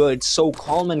so good, so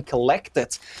calm and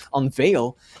collected on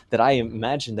Veil that I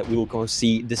imagine that we will go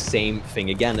see the same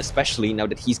thing again, especially now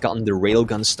that he's gotten the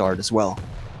railgun start as well.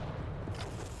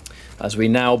 As we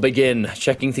now begin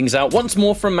checking things out once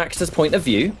more from maxter's point of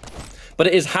view. But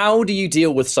it is, how do you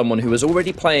deal with someone who is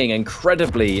already playing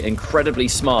incredibly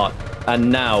smart,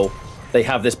 and now they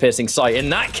have this piercing sight? In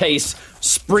that case,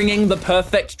 springing the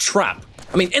perfect trap.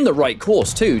 I mean, in the right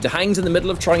course too. DaHanG's in the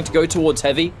middle of trying to go towards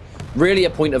Heavy. Really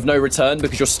a point of no return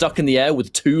because you're stuck in the air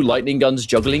with two lightning guns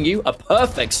juggling you. A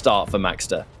perfect start for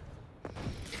maxter.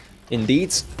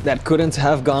 Indeed, that couldn't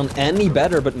have gone any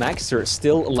better, but maxter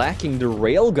still lacking the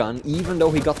railgun, even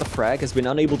though he got the frag, has been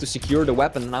unable to secure the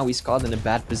weapon, and now he's caught in a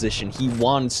bad position. He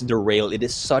wants the rail. It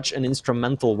is such an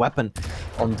instrumental weapon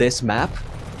on this map.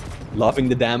 Loving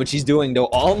the damage he's doing, though,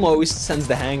 almost sends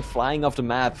DaHanG flying off the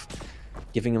map,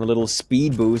 giving him a little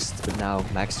speed boost. But now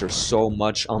maxter so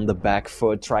much on the back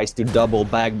foot, tries to double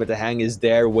back, but DaHanG is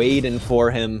there waiting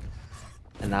for him.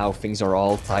 And now things are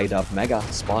all tied up. Mega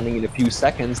spawning in a few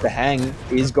seconds. DaHanG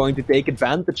is going to take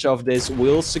advantage of this.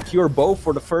 Will secure both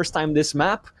for the first time this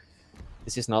map.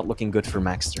 This is not looking good for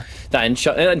maxter. That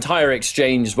entire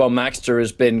exchange, while maxter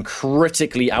has been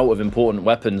critically out of important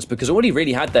weapons, because all he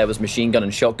really had there was machine gun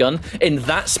and shotgun. In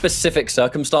that specific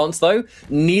circumstance, though,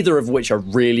 neither of which are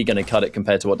really going to cut it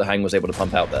compared to what DaHanG was able to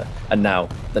pump out there. And now,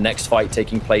 the next fight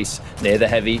taking place near the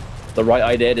Heavy. The right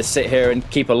idea to sit here and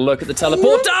keep a look at the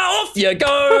teleporter. Off you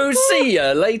go! See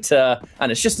ya later.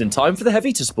 And it's just in time for the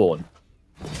Heavy to spawn.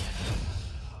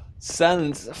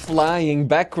 Sand flying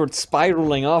backwards,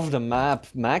 spiraling off the map.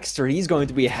 maxter, he's going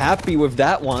to be happy with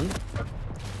that one.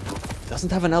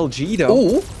 Doesn't have an LG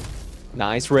though. Ooh.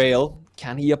 Nice rail.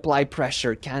 Can he apply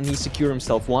pressure? Can he secure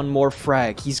himself one more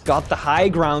frag? He's got the high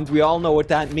ground. We all know what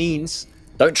that means.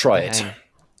 Don't try it.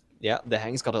 Yeah,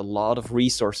 DaHanG's got a lot of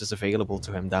resources available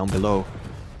to him down below.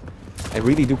 I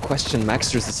really do question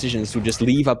maxter's decisions to just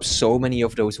leave up so many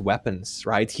of those weapons,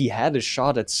 right? He had a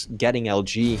shot at getting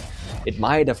LG. It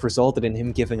might have resulted in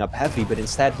him giving up Heavy, but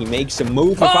instead he makes a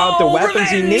move without the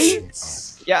weapons he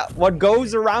needs. Yeah, what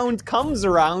goes around comes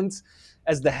around,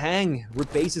 as DaHanG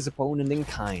repays his opponent in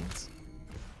kind.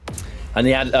 And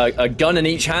he had a gun in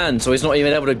each hand, so he's not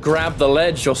even able to grab the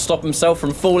ledge or stop himself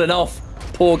from falling off.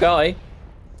 Poor guy.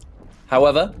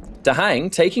 However,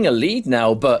 DaHanG taking a lead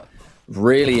now, but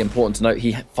really important to note,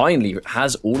 he finally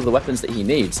has all of the weapons that he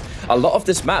needs. A lot of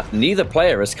this map, neither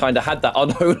player has kind of had that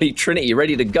unholy trinity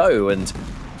ready to go, and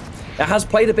it has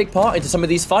played a big part into some of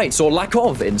these fights, or lack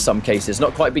of in some cases,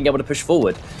 not quite being able to push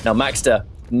forward. Now maxter,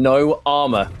 no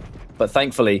armor, but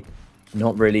thankfully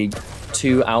Not really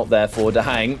too out there for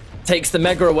DaHanG. Takes the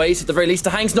Mega away, so at the very least,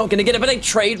 DaHanG's not going to get it, but they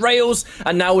trade rails.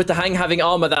 And now with DaHanG having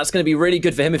armor, that's going to be really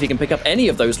good for him if he can pick up any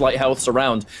of those light healths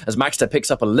around, as maxter picks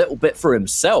up a little bit for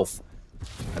himself.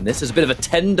 And this is a bit of a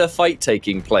tender fight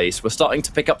taking place. We're starting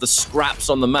to pick up the scraps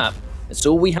on the map. That's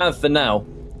all we have for now.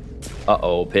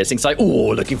 Uh-oh, piercing sight. Oh,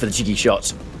 looking for the cheeky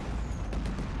shot.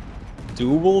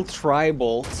 Dual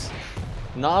tri-bolt.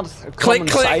 Not a common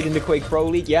sight in the Quake Pro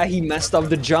League. Yeah, he messed up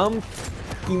the jump.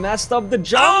 He messed up the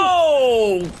jump.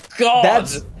 Oh, God.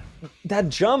 That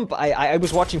jump, I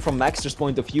was watching from maxter's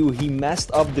point of view. He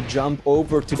messed up the jump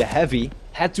over to the heavy.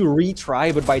 Had to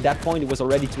retry, but by that point it was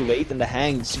already too late and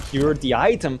DaHanG secured the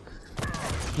item.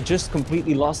 He just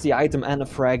completely lost the item and a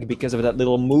frag because of that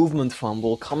little movement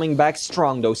fumble. Coming back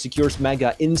strong though, secures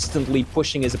Mega, instantly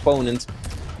pushing his opponent.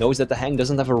 Knows that DaHanG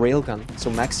doesn't have a railgun, so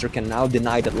maxter can now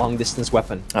deny that long distance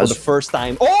weapon for the first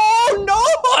time. Oh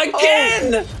no!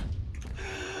 Again!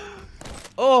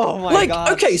 Oh my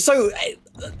god. Okay, so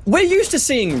we're used to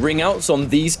seeing ring outs on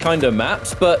these kind of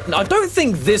maps, but I don't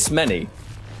think this many.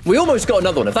 We almost got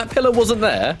another one. If that pillar wasn't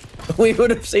there, we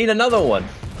would have seen another one.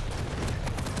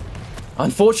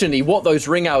 Unfortunately, what those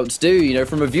ring outs do, you know,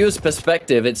 from a viewer's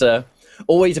perspective, it's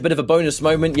always a bit of a bonus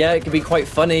moment. Yeah, it can be quite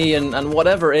funny and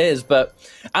whatever it is, but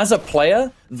as a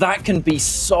player, that can be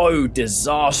so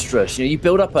disastrous. You know, you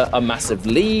build up a massive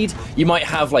lead. You might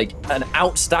have like an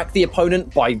outstack the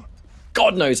opponent by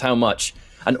God knows how much.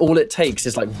 And all it takes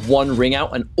is like one ring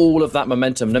out and all of that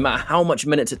momentum, no matter how much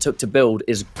minutes it took to build,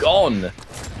 is gone.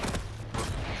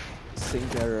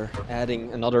 Sinker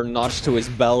adding another notch to his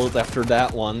belt after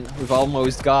that one. We've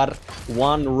almost got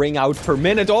one ring out per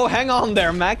minute. Oh, hang on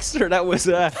there, maxter. That was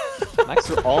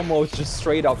maxter almost just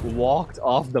straight up walked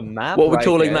off the map. What we're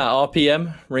calling that,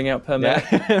 RPM? Ring out per minute?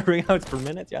 Yeah, ring out per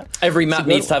minute, yeah. Every map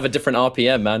needs to have a different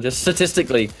RPM, man. Just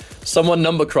statistically, someone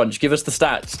number crunch, give us the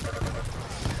stats.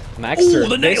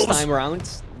 Maxter, this time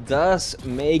around, does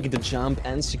make the jump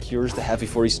and secures the heavy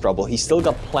for his trouble. He's still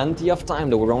got plenty of time,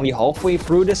 though. We're only halfway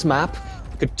through this map.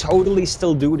 Could totally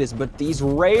still do this, but these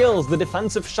rails, the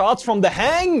defensive shots from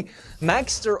DaHanG,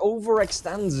 maxter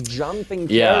overextends, jumping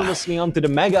carelessly onto the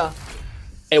Mega.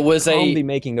 It was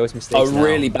making those mistakes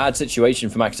really bad situation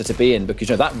for maxter to be in, because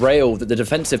you know that rail, the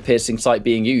defensive piercing sight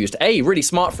being used, really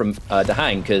smart from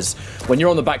DaHanG, because when you're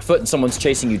on the back foot and someone's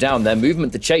chasing you down, their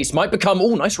movement to chase might become,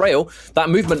 oh, nice rail, that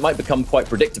movement might become quite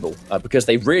predictable, because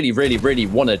they really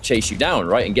want to chase you down,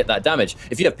 right, and get that damage.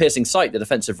 If you have piercing sight, the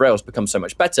defensive rails become so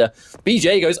much better.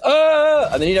 BJ goes,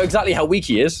 and then you know exactly how weak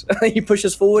he is. He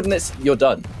pushes forward and you're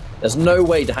done. There's no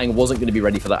way DaHanG wasn't going to be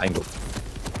ready for that angle.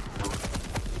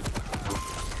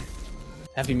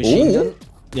 Heavy machine gun.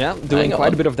 Yeah, doing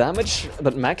quite a bit of damage.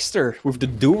 But maxter with the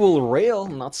dual rail,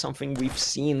 not something we've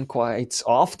seen quite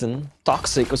often.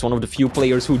 Toxic was one of the few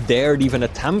players who dared even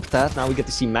attempt that. Now we get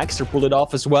to see maxter pull it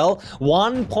off as well.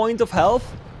 1 point of health.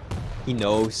 He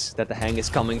knows that DaHanG is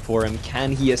coming for him.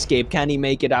 Can he escape? Can he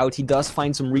make it out? He does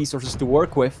find some resources to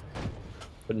work with.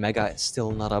 But Mega is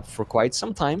still not up for quite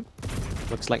some time.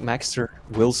 Looks like maxter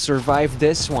will survive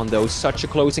this one, though. Such a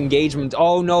close engagement.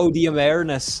 Oh no, the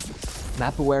awareness.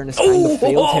 Map awareness kind of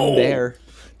failed him there.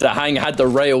 DaHanG had the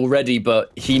rail ready, but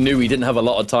he knew he didn't have a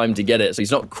lot of time to get it, so he's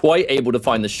not quite able to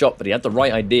find the shot, but he had the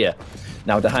right idea.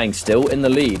 Now DaHanG still in the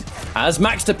lead, as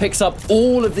maxter picks up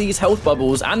all of these health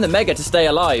bubbles and the Mega to stay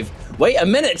alive. Wait a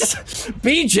minute!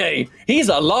 BJ, he's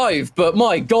alive, but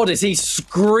my God, is he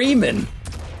screaming.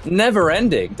 Never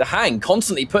ending. DaHanG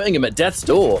constantly putting him at death's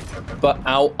door, but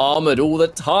out-armored all the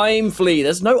time, Flea.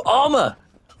 There's no armor.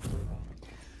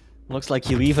 Looks like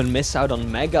he'll even miss out on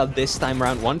Mega this time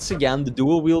around. Once again, the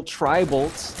dual wheel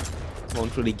tri-bolt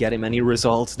won't really get him any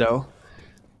results, though.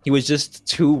 He was just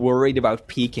too worried about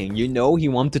peeking. You know he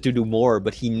wanted to do more,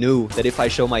 but he knew that if I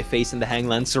show my face in the DaHanG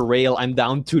Lancer rail, I'm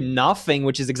down to nothing,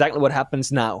 which is exactly what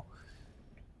happens now.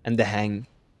 And DaHanG,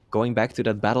 going back to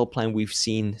that battle plan we've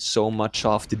seen so much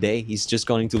of today, he's just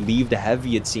going to leave the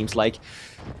heavy, it seems like.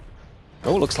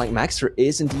 Oh, looks like maxter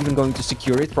isn't even going to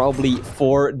secure it, probably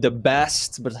for the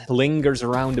best, but lingers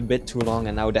around a bit too long,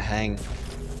 and now DaHanG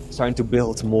starting to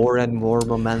build more and more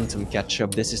momentum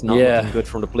catch-up. This is not looking good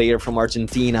from the player from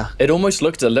Argentina. It almost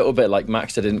looked a little bit like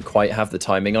maxter didn't quite have the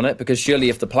timing on it, because surely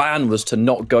if the plan was to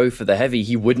not go for the heavy,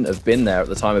 he wouldn't have been there at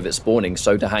the time of it spawning,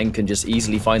 so DaHanG can just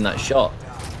easily find that shot.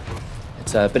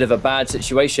 It's a bit of a bad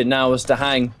situation now as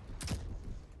DaHanG,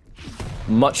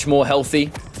 much more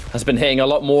healthy, has been hitting a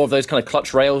lot more of those kind of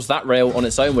clutch rails. That rail on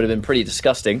its own would have been pretty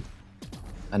disgusting.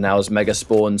 And now as Mega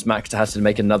spawns, maxter has to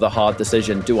make another hard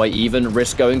decision. Do I even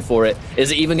risk going for it?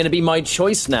 Is it even going to be my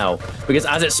choice now? Because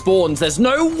as it spawns, there's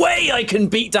no way I can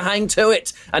beat DaHanG to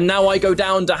it. And now I go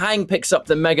down, DaHanG picks up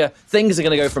the Mega. Things are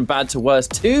going to go from bad to worse.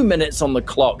 2 minutes on the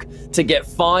clock to get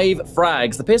 5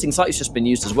 frags. The piercing sight's just been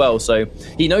used as well, so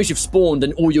he knows you've spawned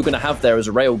and all you're going to have there is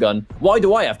a railgun. Why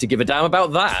do I have to give a damn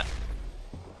about that?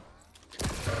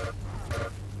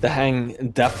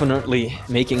 DaHanG definitely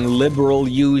making liberal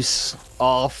use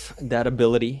of that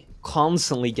ability,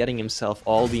 constantly getting himself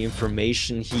all the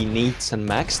information he needs. And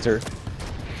maxter,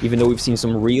 even though we've seen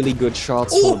some really good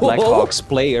shots from the Blackhawks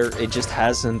player, it just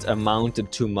hasn't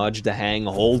amounted to much.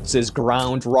 DaHanG holds his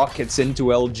ground, rockets into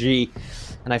LG,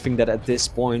 and I think that at this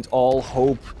point all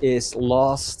hope is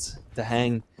lost.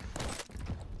 DaHanG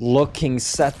looking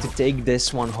set to take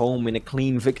this one home in a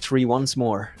clean victory once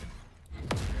more.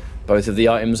 Both of the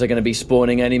items are going to be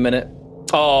spawning any minute.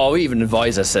 Oh, even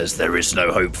Advisor says there is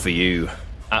no hope for you.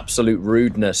 Absolute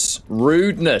rudeness.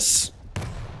 Rudeness.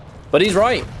 But he's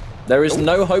right. There is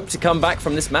no hope to come back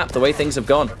from this map the way things have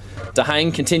gone.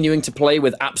 DaHanG continuing to play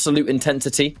with absolute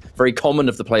intensity. Very common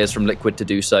of the players from Liquid to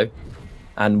do so.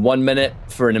 And 1 minute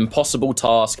for an impossible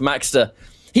task. maxter,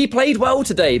 he played well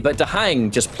today, but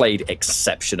DaHanG just played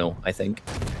exceptional, I think.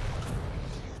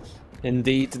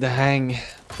 Indeed, DaHanG,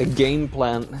 a game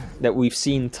plan that we've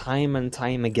seen time and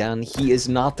time again. He is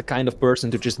not the kind of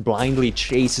person to just blindly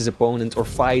chase his opponent or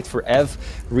fight for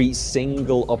every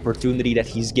single opportunity that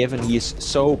he's given. He is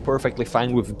so perfectly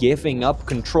fine with giving up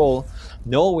control,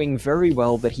 knowing very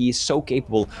well that he is so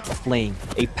capable of playing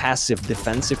a passive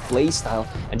defensive playstyle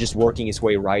and just working his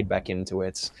way right back into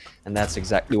it. And that's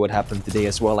exactly what happened today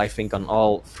as well. I think on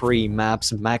all 3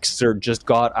 maps, maxter just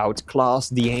got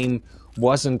outclassed. The aim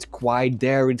wasn't quite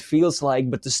there, it feels like,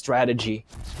 but the strategy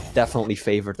definitely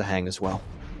favored DaHanG as well.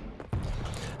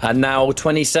 And now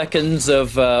 20 seconds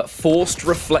of forced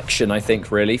reflection, I think,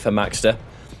 really, for maxter,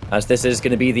 as this is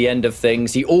going to be the end of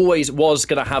things. He always was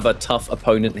going to have a tough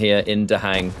opponent here in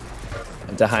DaHanG.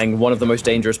 And DaHanG, one of the most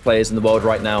dangerous players in the world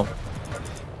right now.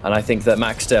 And I think that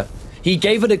maxter, he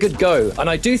gave it a good go. And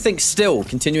I do think still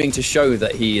continuing to show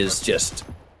that he's just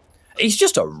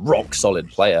a rock-solid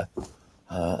player.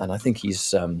 And I think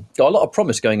he's got a lot of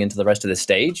promise going into the rest of this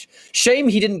stage. Shame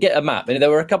he didn't get a map. And there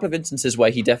were a couple of instances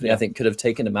where he definitely, I think, could have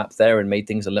taken a map there and made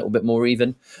things a little bit more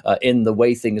even in the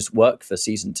way things work for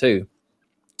Season 2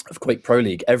 of Quake Pro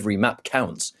League. Every map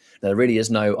counts. There really is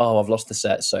no, oh, I've lost the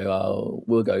set, so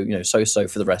we'll go, so-so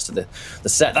for the rest of the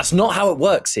set. That's not how it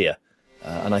works here.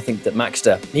 And I think that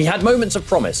maxter, he had moments of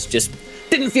promise, just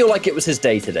didn't feel like it was his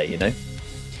day today,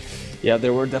 Yeah,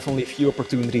 there were definitely a few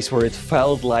opportunities where it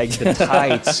felt like the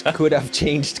tides could have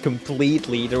changed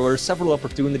completely. There were several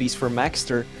opportunities for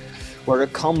maxter where a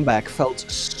comeback felt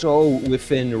so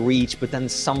within reach, but then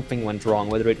something went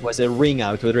wrong, whether it was a ring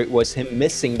out, whether it was him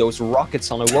missing those rockets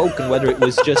on Awoken, whether it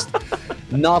was just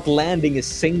not landing a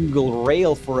single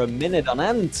rail for a minute on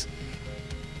end.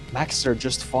 maxter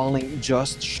just falling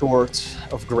just short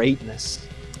of greatness.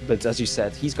 But as you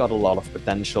said, he's got a lot of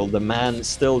potential. The man is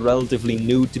still relatively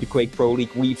new to the Quake Pro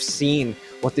League. We've seen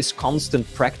what this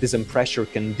constant practice and pressure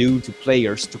can do to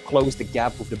players to close the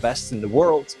gap with the best in the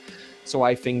world. So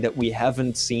I think that we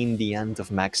haven't seen the end of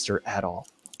maxter at all.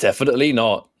 Definitely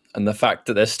not. And the fact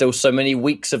that there's still so many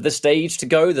weeks of the stage to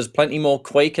go, there's plenty more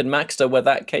Quake and maxter where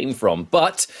that came from.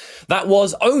 But that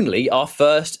was only our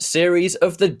first series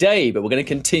of the day. But we're going to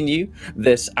continue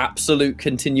this absolute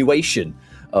continuation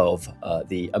of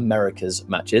the Americas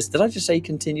matches. Did I just say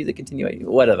continue the continuation?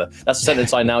 Whatever. That's a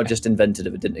sentence I now just invented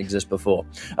if it didn't exist before.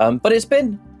 But it's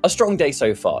been a strong day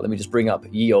so far. Let me just bring up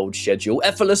ye old schedule.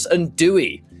 Ephesus and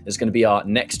Dewey is going to be our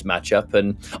next matchup.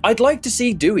 And I'd like to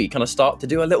see Dewey kind of start to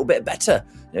do a little bit better.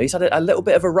 He's had a little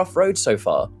bit of a rough road so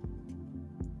far.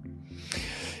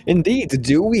 Indeed,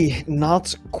 Dewey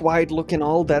not quite looking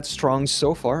all that strong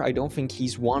so far. I don't think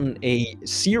he's won a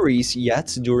series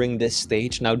yet during this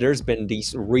stage. Now, there's been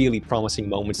these really promising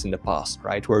moments in the past,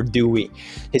 right? Where Dewey,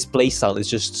 his playstyle is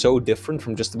just so different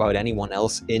from just about anyone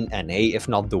else in NA, if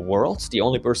not the world. The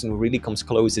only person who really comes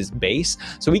close is Base,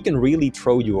 so he can really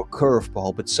throw you a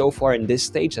curveball. But so far in this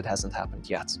stage, that hasn't happened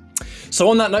yet. So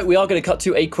on that note, we are going to cut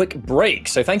to a quick break.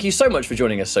 So thank you so much for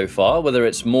joining us so far, whether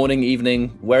it's morning, evening,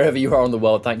 wherever you are in the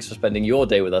world. Thanks for spending your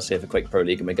day with us here for Quake Pro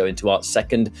League, and we go into our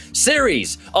second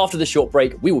series. After the short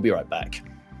break, we will be right back.